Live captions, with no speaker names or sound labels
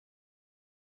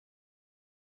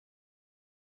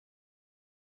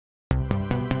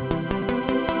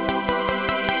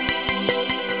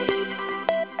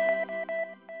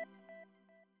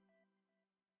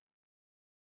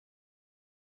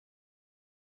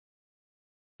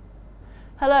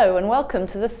Hello and welcome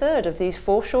to the third of these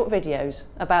 4 short videos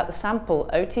about the sample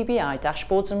OTBI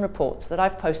dashboards and reports that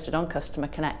I've posted on Customer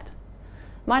Connect.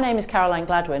 My name is Caroline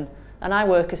Gladwin and I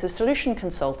work as a solution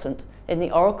consultant in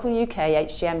the Oracle UK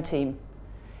HCM team.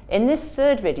 In this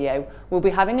third video, we'll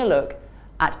be having a look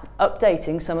at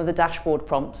updating some of the dashboard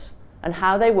prompts and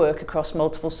how they work across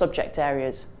multiple subject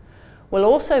areas. We'll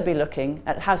also be looking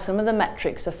at how some of the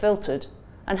metrics are filtered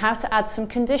and how to add some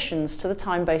conditions to the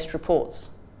time-based reports,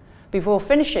 before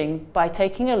finishing by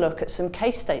taking a look at some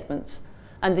case statements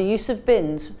and the use of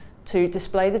bins to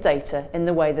display the data in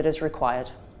the way that is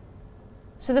required.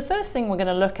 So the first thing we're going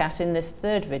to look at in this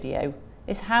third video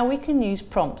is how we can use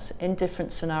prompts in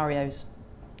different scenarios.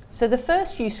 So the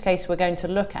first use case we're going to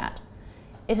look at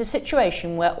is a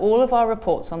situation where all of our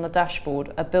reports on the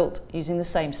dashboard are built using the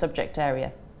same subject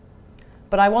area.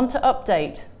 But I want to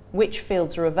update which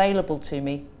fields are available to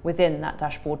me within that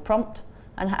dashboard prompt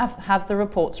and have the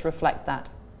reports reflect that.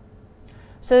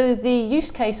 So the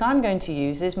use case I'm going to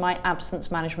use is my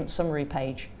absence management summary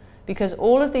page, because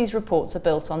all of these reports are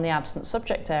built on the absence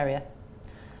subject area.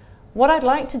 What I'd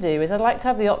like to do is I'd like to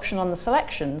have the option on the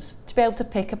selections to be able to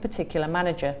pick a particular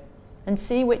manager and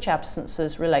see which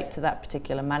absences relate to that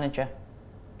particular manager.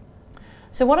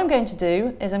 So what I'm going to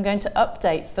do is I'm going to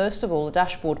update first of all the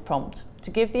dashboard prompt to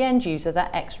give the end user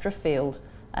that extra field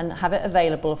and have it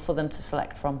available for them to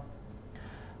select from.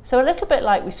 So a little bit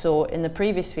like we saw in the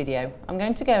previous video, I'm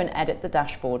going to go and edit the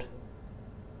dashboard.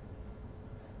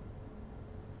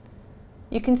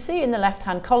 You can see in the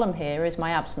left-hand column here is my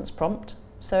absence prompt.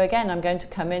 So again, I'm going to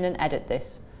come in and edit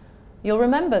this. You'll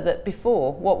remember that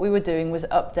before what we were doing was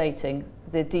updating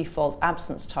the default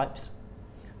absence types.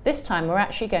 This time we're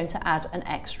actually going to add an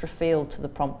extra field to the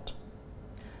prompt.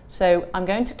 So I'm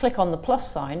going to click on the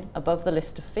plus sign above the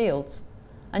list of fields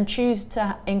and choose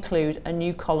to include a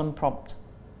new column prompt.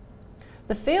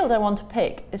 The field I want to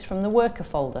pick is from the worker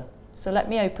folder, so let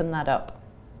me open that up.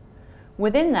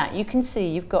 Within that you can see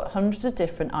you've got hundreds of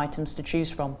different items to choose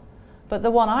from, but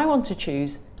the one I want to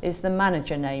choose is the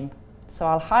manager name, so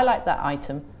I'll highlight that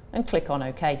item and click on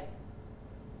OK.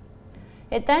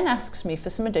 It then asks me for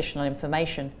some additional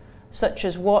information, such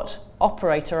as what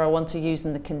operator I want to use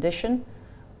in the condition,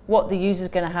 what the user is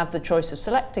going to have the choice of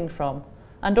selecting from,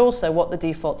 and also what the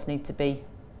defaults need to be.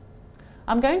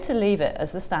 I'm going to leave it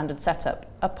as the standard setup,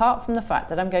 apart from the fact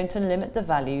that I'm going to limit the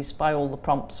values by all the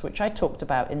prompts, which I talked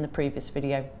about in the previous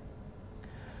video.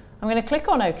 I'm going to click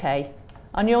on OK,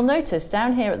 and you'll notice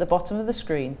down here at the bottom of the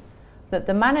screen that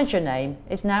the manager name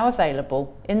is now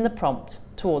available in the prompt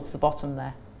towards the bottom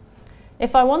there.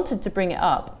 If I wanted to bring it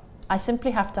up, I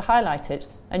simply have to highlight it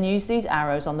and use these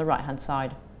arrows on the right hand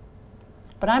side.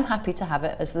 But I'm happy to have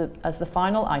it as the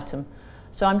final item,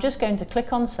 so I'm just going to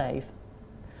click on Save.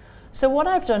 So what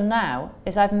I've done now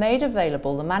is I've made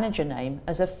available the manager name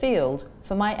as a field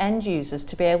for my end users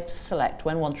to be able to select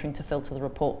when wanting to filter the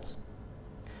reports.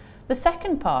 The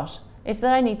second part is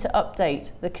that I need to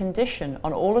update the condition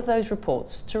on all of those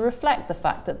reports to reflect the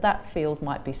fact that that field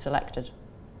might be selected.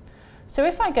 So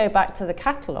if I go back to the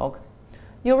catalogue,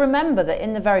 you'll remember that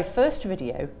in the very first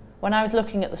video, when I was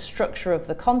looking at the structure of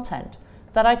the content,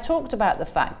 that I talked about the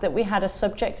fact that we had a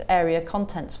subject area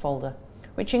contents folder,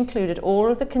 which included all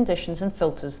of the conditions and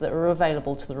filters that were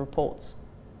available to the reports.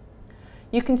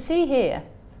 You can see here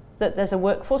that there's a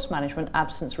Workforce Management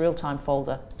Absence Real-Time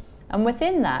folder, and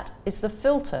within that is the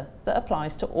filter that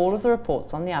applies to all of the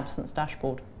reports on the absence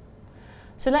dashboard.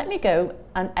 So let me go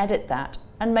and edit that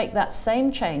and make that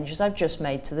same change as I've just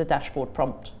made to the dashboard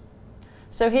prompt.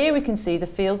 So here we can see the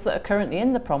fields that are currently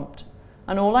in the prompt,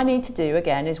 and all I need to do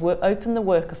again is open the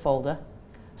worker folder,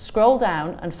 scroll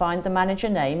down and find the manager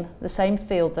name, the same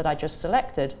field that I just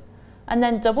selected, and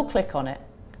then double click on it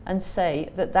and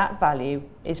say that that value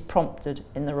is prompted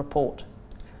in the report.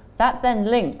 That then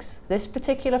links this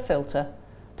particular filter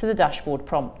to the dashboard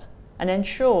prompt and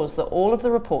ensures that all of the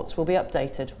reports will be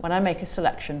updated when I make a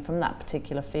selection from that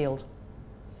particular field.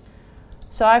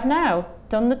 So I've now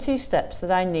done the 2 steps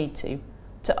that I need to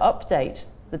update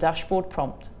the dashboard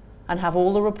prompt and have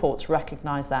all the reports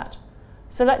recognize that.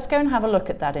 So let's go and have a look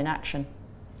at that in action.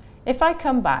 If I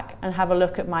come back and have a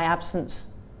look at my absence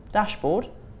dashboard,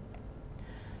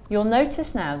 you'll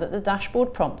notice now that the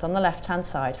dashboard prompt on the left-hand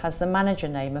side has the manager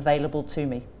name available to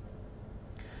me.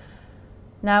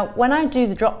 Now, when I do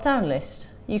the drop-down list,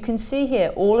 you can see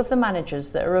here all of the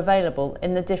managers that are available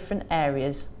in the different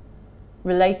areas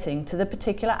relating to the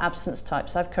particular absence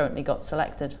types I've currently got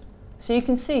selected. So you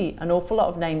can see an awful lot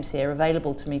of names here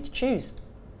available to me to choose.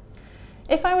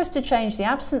 If I was to change the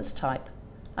absence type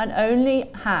and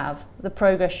only have the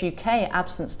Progress UK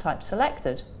absence type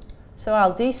selected, so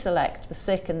I'll deselect the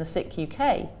sick and the sick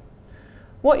UK,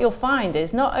 what you'll find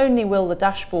is not only will the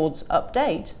dashboards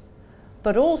update,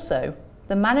 but also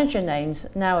the manager names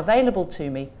now available to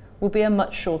me will be a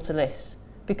much shorter list,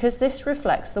 because this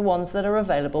reflects the ones that are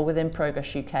available within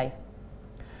Progress UK.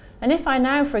 And if I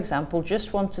now, for example,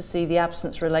 just want to see the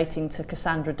absence relating to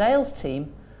Cassandra Dale's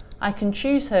team, I can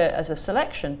choose her as a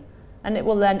selection, and it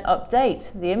will then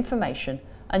update the information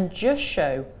and just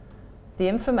show the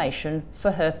information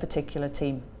for her particular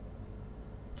team.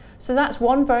 So that's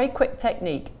one very quick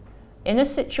technique in a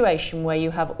situation where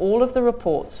you have all of the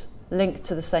reports linked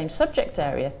to the same subject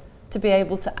area to be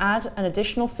able to add an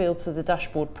additional field to the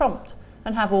dashboard prompt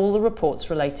and have all the reports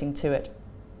relating to it.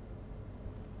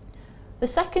 The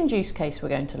second use case we're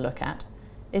going to look at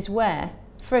is where,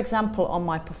 for example, on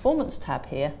my Performance tab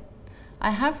here, I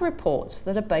have reports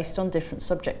that are based on different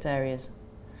subject areas,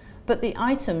 but the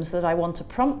items that I want to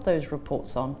prompt those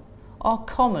reports on are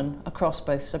common across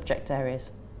both subject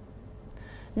areas.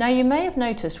 Now, you may have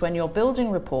noticed when you're building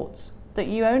reports that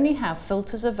you only have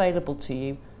filters available to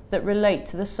you that relate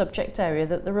to the subject area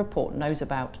that the report knows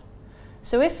about.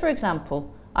 So if, for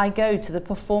example, I go to the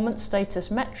Performance Status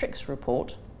Metrics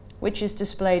report, which is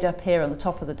displayed up here on the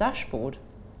top of the dashboard,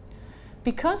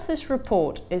 because this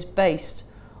report is based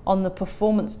on the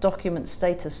Performance Document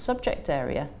Status subject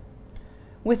area,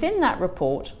 within that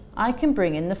report I can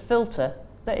bring in the filter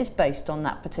that is based on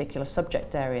that particular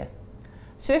subject area.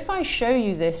 So if I show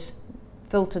you this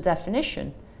filter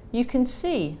definition, you can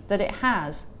see that it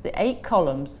has the 8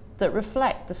 columns that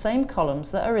reflect the same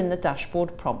columns that are in the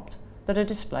dashboard prompt that are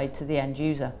displayed to the end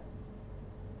user.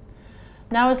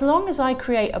 Now, as long as I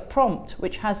create a prompt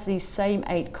which has these same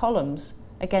 8 columns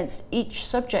against each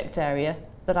subject area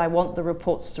that I want the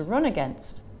reports to run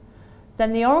against,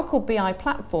 then the Oracle BI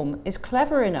platform is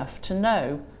clever enough to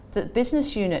know that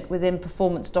business unit within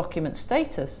Performance Document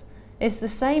Status is the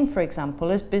same, for example,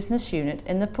 as business unit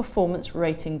in the Performance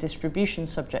Rating Distribution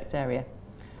subject area.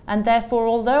 And therefore,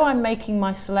 although I'm making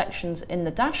my selections in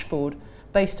the dashboard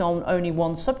based on only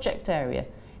one subject area,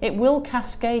 it will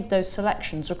cascade those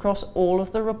selections across all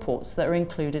of the reports that are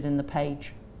included in the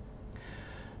page.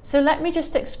 So let me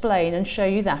just explain and show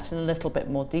you that in a little bit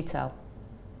more detail.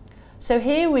 So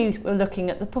here we were looking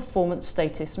at the Performance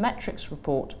Status Metrics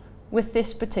report with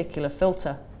this particular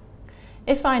filter.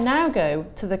 If I now go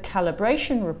to the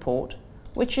Calibration report,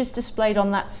 which is displayed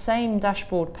on that same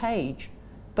dashboard page,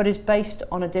 but is based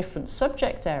on a different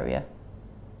subject area,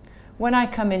 when I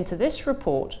come into this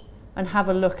report and have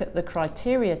a look at the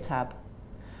Criteria tab,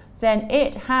 then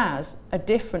it has a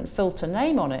different filter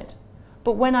name on it,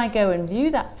 but when I go and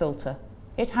view that filter,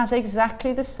 it has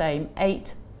exactly the same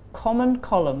 8 common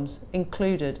columns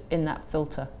included in that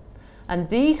filter. And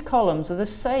these columns are the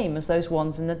same as those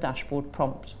ones in the dashboard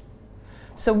prompt.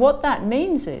 So what that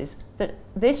means is that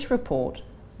this report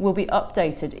will be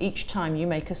updated each time you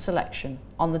make a selection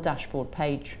on the dashboard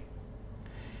page.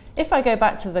 If I go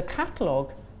back to the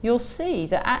catalogue, you'll see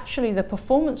that actually the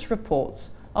performance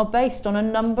reports are based on a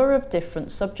number of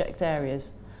different subject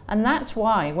areas. And that's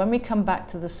why when we come back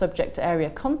to the subject area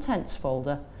contents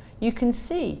folder, you can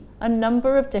see a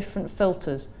number of different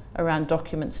filters around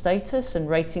document status and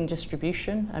rating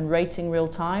distribution and rating real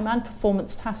time and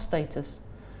performance task status.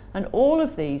 And all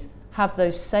of these have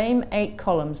those same 8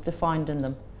 columns defined in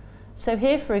them. So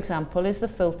here, for example, is the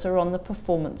filter on the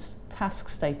performance task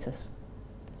status.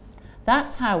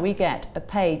 That's how we get a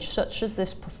page such as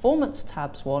this Performance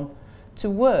tabs one to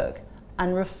work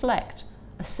and reflect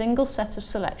a single set of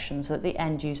selections that the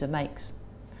end user makes.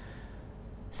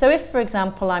 So if, for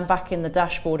example, I'm back in the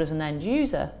dashboard as an end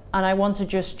user and I want to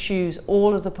just choose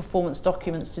all of the performance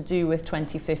documents to do with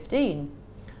 2015,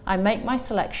 I make my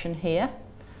selection here,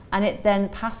 and it then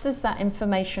passes that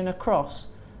information across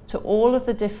to all of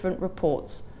the different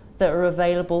reports that are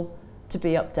available to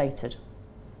be updated.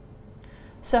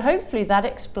 So hopefully that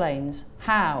explains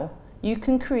how you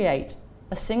can create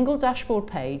a single dashboard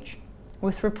page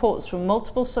with reports from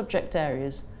multiple subject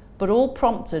areas, but all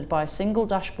prompted by a single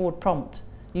dashboard prompt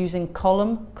using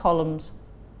common columns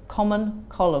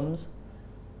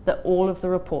that all of the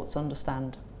reports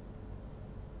understand.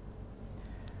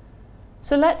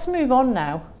 So let's move on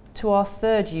now to our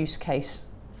third use case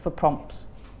for prompts.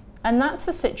 And that's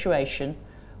the situation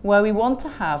where we want to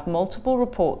have multiple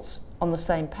reports on the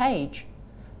same page.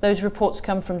 Those reports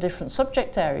come from different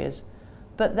subject areas,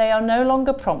 but they are no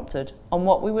longer prompted on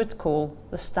what we would call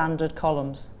the standard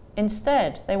columns.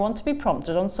 Instead, they want to be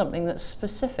prompted on something that's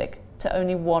specific to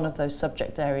only one of those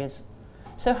subject areas.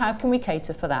 So how can we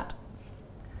cater for that?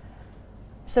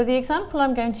 So the example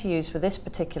I'm going to use for this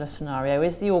particular scenario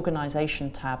is the Organisation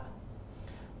tab.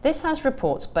 This has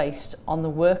reports based on the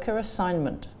Worker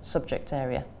Assignment subject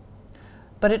area.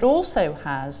 but it also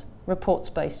has reports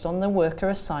based on the worker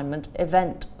assignment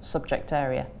event subject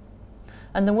area.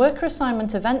 And the worker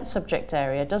assignment event subject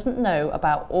area doesn't know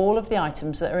about all of the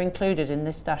items that are included in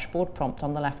this dashboard prompt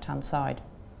on the left-hand side.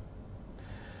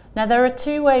 Now there are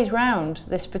two ways round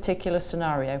this particular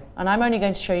scenario, and I'm only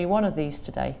going to show you one of these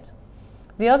today.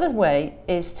 The other way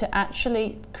is to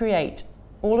actually create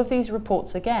all of these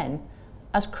reports again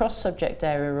as cross-subject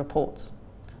area reports.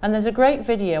 And there's a great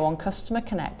video on Customer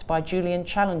Connect by Julian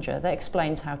Challenger that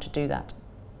explains how to do that.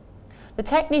 The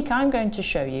technique I'm going to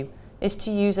show you is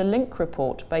to use a link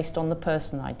report based on the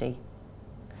person ID.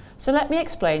 So let me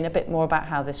explain a bit more about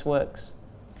how this works.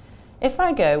 If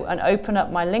I go and open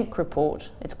up my link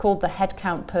report, it's called the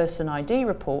Headcount Person ID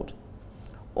report,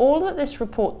 all that this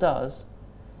report does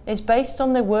is based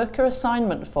on the worker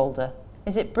assignment folder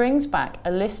is it brings back a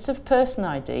list of person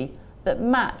ID that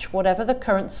match whatever the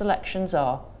current selections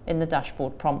are in the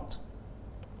dashboard prompt.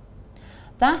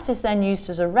 That is then used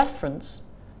as a reference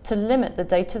to limit the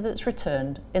data that's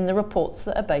returned in the reports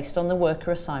that are based on the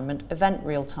worker assignment event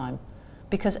real-time,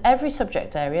 because every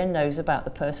subject area knows about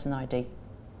the person ID.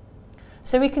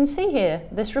 So we can see here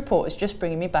this report is just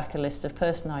bringing me back a list of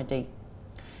person ID.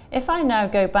 If I now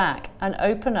go back and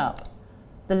open up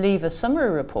the leaver summary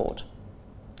report,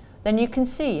 then you can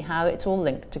see how it's all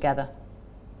linked together.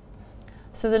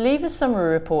 So the leaver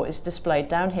summary report is displayed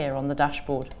down here on the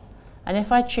dashboard, and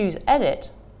if I choose edit,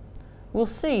 we'll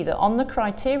see that on the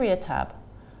criteria tab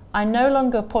I no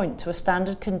longer point to a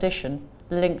standard condition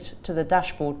linked to the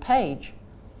dashboard page,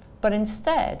 but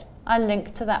instead I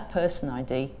link to that person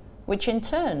ID, which in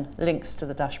turn links to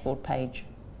the dashboard page.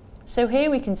 So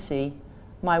here we can see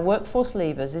my workforce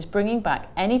levers is bringing back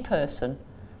any person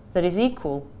that is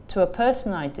equal to a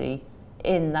person ID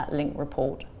in that link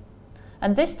report.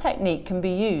 And this technique can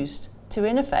be used to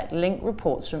in effect link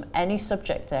reports from any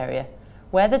subject area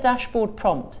where the dashboard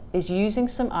prompt is using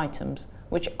some items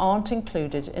which aren't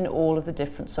included in all of the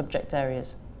different subject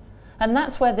areas. And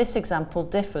that's where this example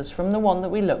differs from the one that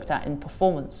we looked at in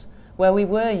performance, where we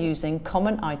were using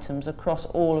common items across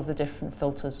all of the different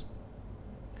filters.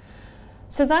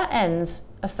 So that ends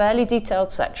a fairly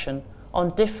detailed section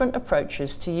on different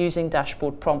approaches to using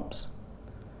dashboard prompts.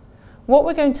 What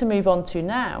we're going to move on to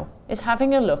now is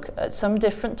having a look at some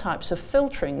different types of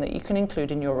filtering that you can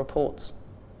include in your reports.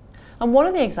 And one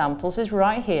of the examples is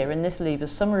right here in this leavers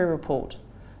summary report.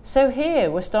 So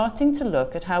here we're starting to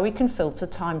look at how we can filter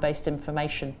time-based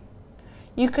information.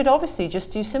 You could obviously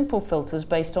just do simple filters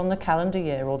based on the calendar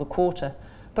year or the quarter,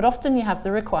 but often you have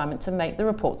the requirement to make the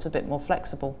reports a bit more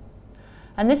flexible.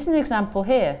 And this is an example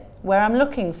here where I'm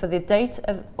looking for the date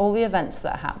of all the events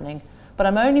that are happening, but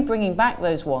I'm only bringing back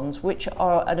those ones which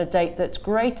are at a date that's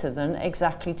greater than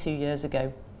exactly 2 years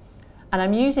ago. And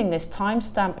I'm using this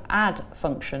timestamp add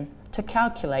function to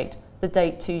calculate the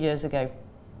date 2 years ago.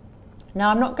 Now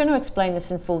I'm not going to explain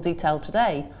this in full detail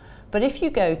today, but if you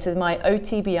go to my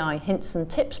OTBI hints and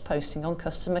tips posting on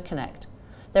Customer Connect,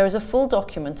 there is a full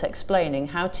document explaining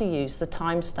how to use the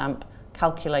timestamp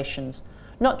calculations,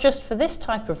 not just for this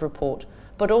type of report,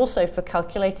 but also for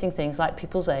calculating things like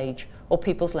people's age or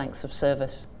people's lengths of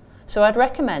service. So I'd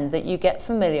recommend that you get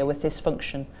familiar with this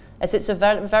function, as it's a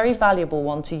very valuable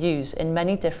one to use in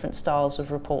many different styles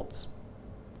of reports.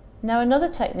 Now another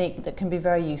technique that can be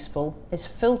very useful is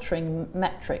filtering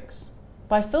metrics.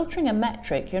 By filtering a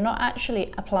metric, you're not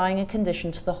actually applying a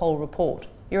condition to the whole report.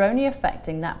 You're only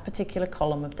affecting that particular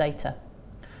column of data.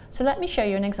 So let me show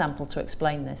you an example to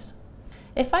explain this.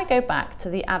 If I go back to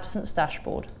the absence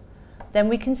dashboard, then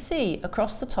we can see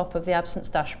across the top of the absence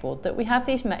dashboard that we have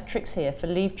these metrics here for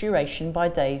leave duration by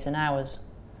days and hours.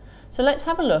 So let's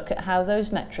have a look at how those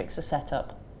metrics are set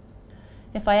up.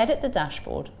 If I edit the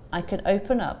dashboard, I can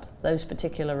open up those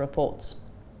particular reports.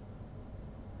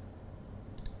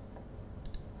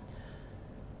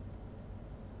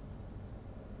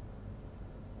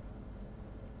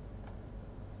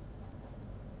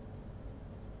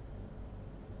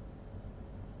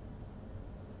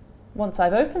 Once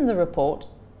I've opened the report,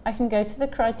 I can go to the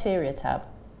Criteria tab.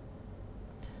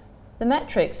 The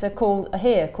metrics are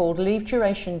here called Leave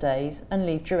Duration Days and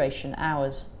Leave Duration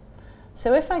Hours.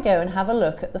 So if I go and have a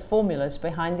look at the formulas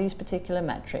behind these particular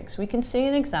metrics, we can see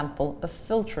an example of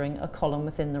filtering a column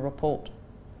within the report.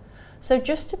 So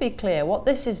just to be clear, what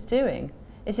this is doing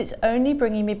is it's only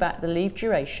bringing me back the leave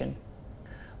duration,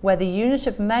 where the unit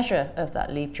of measure of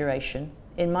that leave duration,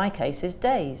 in my case, is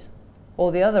days,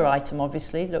 or the other item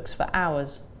obviously looks for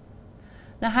hours.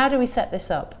 Now how do we set this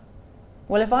up?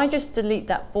 Well, if I just delete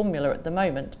that formula at the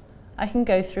moment, I can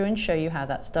go through and show you how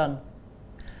that's done.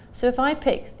 So if I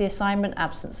pick the assignment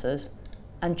absences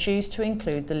and choose to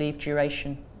include the leave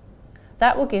duration,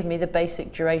 that will give me the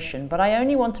basic duration, but I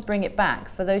only want to bring it back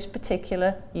for those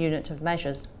particular unit of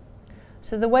measures.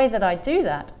 So the way that I do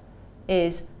that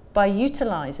is by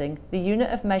utilising the unit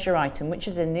of measure item which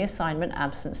is in the assignment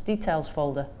absence details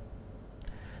folder.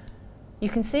 You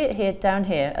can see it here down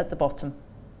here at the bottom.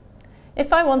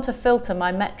 If I want to filter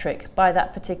my metric by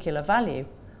that particular value,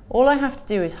 all I have to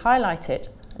do is highlight it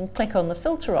and click on the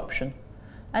filter option,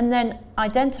 and then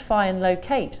identify and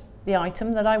locate the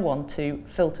item that I want to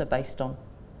filter based on.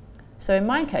 So in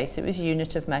my case it was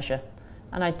unit of measure,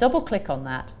 and I double click on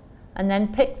that and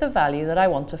then pick the value that I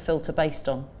want to filter based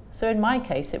on. So in my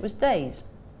case it was days.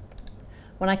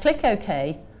 When I click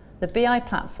OK, the BI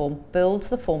platform builds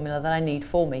the formula that I need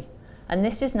for me, and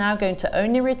this is now going to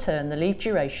only return the leave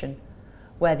duration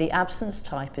where the absence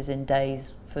type is in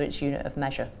days for its unit of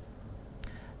measure.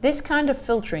 This kind of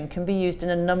filtering can be used in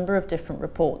a number of different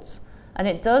reports, and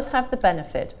it does have the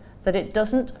benefit that it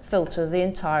doesn't filter the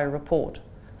entire report,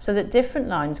 so that different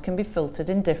lines can be filtered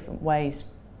in different ways.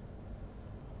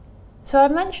 So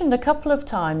I've mentioned a couple of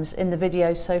times in the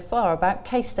videos so far about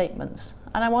case statements,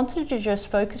 and I wanted to just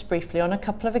focus briefly on a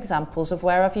couple of examples of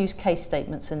where I've used case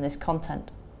statements in this content.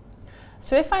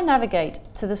 So if I navigate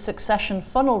to the succession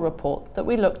funnel report that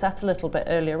we looked at a little bit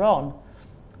earlier on,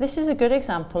 this is a good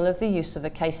example of the use of a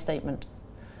case statement.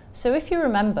 So if you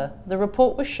remember, the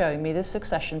report was showing me the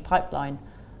succession pipeline,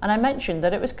 and I mentioned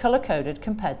that it was color-coded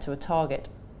compared to a target.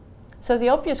 So the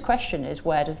obvious question is,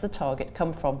 where does the target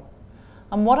come from?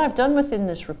 And what I've done within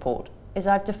this report is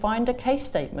I've defined a case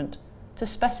statement to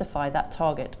specify that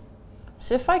target.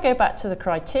 So if I go back to the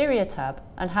Criteria tab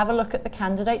and have a look at the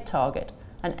candidate target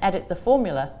and edit the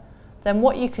formula, then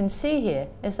what you can see here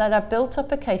is that I've built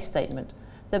up a case statement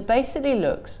that basically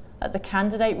looks at the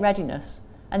candidate readiness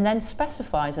and then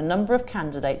specifies a number of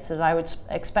candidates that I would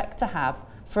expect to have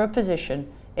for a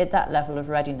position at that level of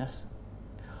readiness.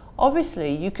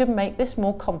 Obviously, you could make this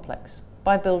more complex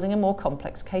by building a more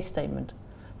complex case statement,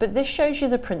 but this shows you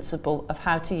the principle of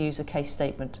how to use a case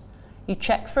statement. You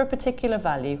check for a particular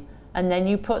value and then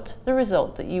you put the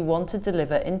result that you want to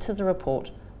deliver into the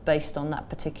report based on that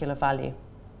particular value.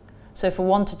 So for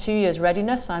 1 to 2 years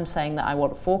readiness, I'm saying that I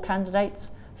want 4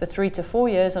 candidates. For 3 to 4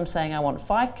 years, I'm saying I want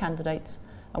 5 candidates.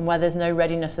 And where there's no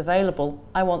readiness available,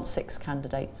 I want 6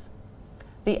 candidates.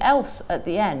 The else at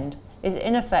the end is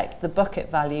in effect the bucket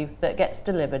value that gets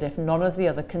delivered if none of the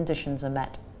other conditions are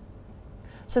met.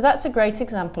 So that's a great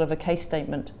example of a case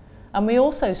statement. And we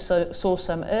also saw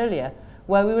some earlier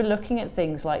where we were looking at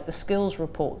things like the skills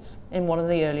reports in one of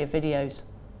the earlier videos.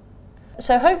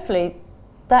 So hopefully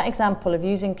that example of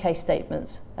using case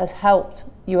statements has helped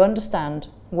you understand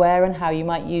where and how you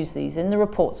might use these in the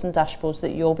reports and dashboards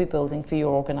that you'll be building for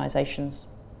your organisations.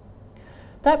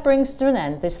 That brings to an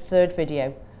end this third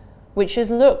video, which has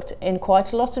looked in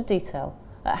quite a lot of detail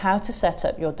at how to set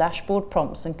up your dashboard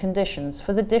prompts and conditions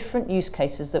for the different use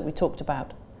cases that we talked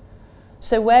about.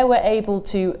 So where we're able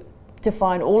to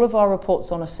define all of our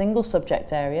reports on a single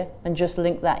subject area and just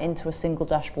link that into a single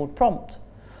dashboard prompt,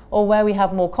 or where we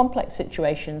have more complex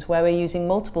situations where we're using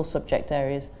multiple subject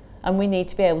areas and we need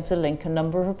to be able to link a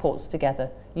number of reports together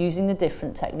using the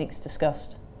different techniques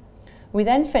discussed. We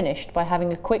then finished by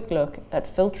having a quick look at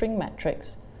filtering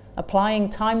metrics, applying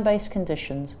time-based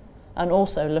conditions, and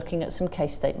also looking at some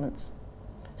case statements.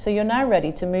 So you're now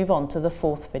ready to move on to the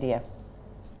fourth video.